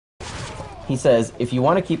He says, if you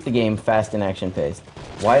want to keep the game fast and action-paced,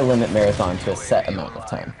 why limit Marathon to a set amount of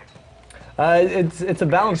time? It's a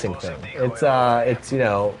balancing thing. It's you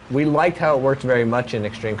know, we liked how it worked very much in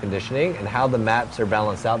extreme conditioning and how the maps are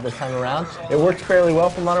balanced out this time around. It worked fairly well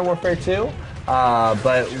for Modern Warfare 2,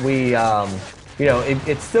 but we you know,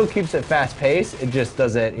 it still keeps it fast-paced. It just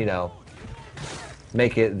doesn't, you know,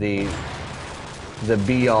 make it the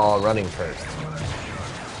be-all running first.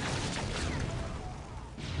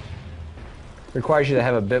 Requires you to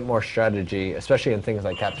have a bit more strategy, especially in things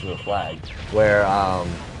like capture the flag, where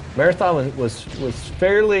Marathon was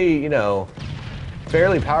fairly, you know,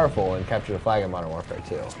 fairly powerful in capture the flag in Modern Warfare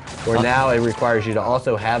 2, where now it requires you to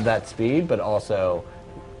also have that speed, but also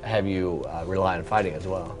have you rely on fighting as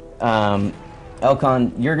well.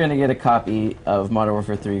 Elcon, you're going to get a copy of Modern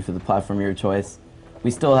Warfare 3 for the platform of your choice.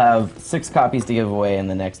 We still have 6 copies to give away in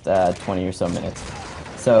the next 20 or so minutes.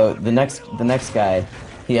 So the next guy,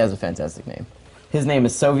 he has a fantastic name. His name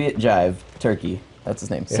is Soviet Jive Turkey. That's his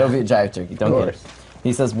name. Yeah. Soviet Jive Turkey. Don't get it.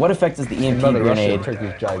 He says, what effect does the EMP grenade...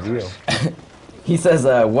 Turkey's Jive you. He says,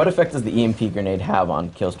 what effect does the EMP grenade have on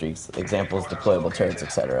kill streaks? Examples, deployable turrets,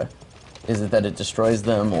 etc. Is it that it destroys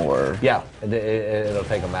them, or...? Yeah, it'll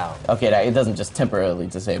take them out. Okay, it doesn't just temporarily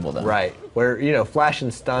disable them. Right. Where, you know, flash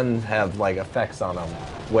and stun have, like, effects on them,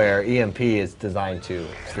 where EMP is designed to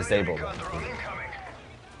disable them.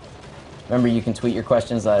 Remember, you can tweet your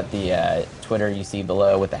questions at the Twitter you see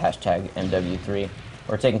below with the hashtag MW3.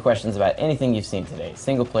 We're taking questions about anything you've seen today.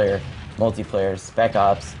 Single player, multiplayer, spec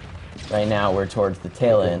ops. Right now, we're towards the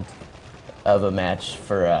tail end of a match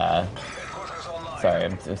for, sorry,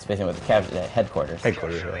 I'm spacing with the headquarters.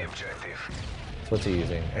 Headquarters, right. So what's he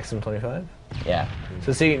using? XM25? Yeah.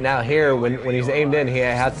 So see, now here, when he's aimed in, he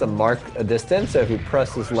has to mark a distance. So if he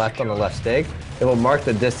presses left on the left stick, it will mark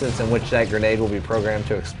the distance in which that grenade will be programmed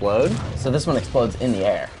to explode. So this one explodes in the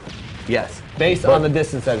air? Yes, based on the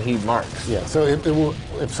distance that he marks. Yeah, so it will,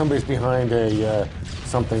 if somebody's behind a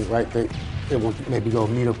something, right, it will maybe go a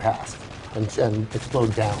meter past and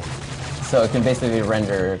explode down. So it can basically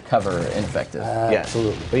render cover ineffective. Yes,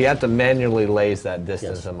 absolutely. But you have to manually laze that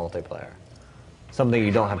distance in multiplayer. Something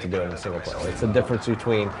you don't have to do in a single player. It's the difference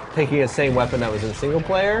between taking the same weapon that was in single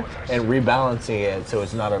player and rebalancing it so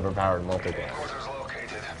it's not overpowered in multiplayer.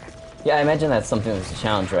 Yeah, I imagine that's something that's a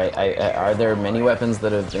challenge, right? Are there many weapons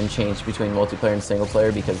that have been changed between multiplayer and single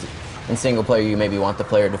player? Because in single player, you maybe want the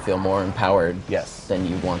player to feel more empowered than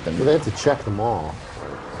you want them to. Well, they have to check them all.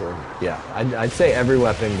 So, yeah, I'd say every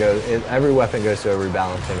weapon goes through a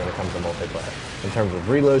rebalancing when it comes to multiplayer, in terms of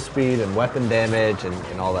reload speed and weapon damage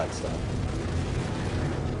and all that stuff.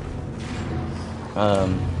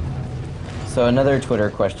 So another Twitter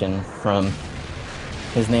question from,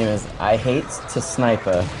 his name is I Hate to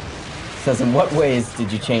Sniper, says, in what ways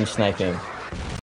did you change sniping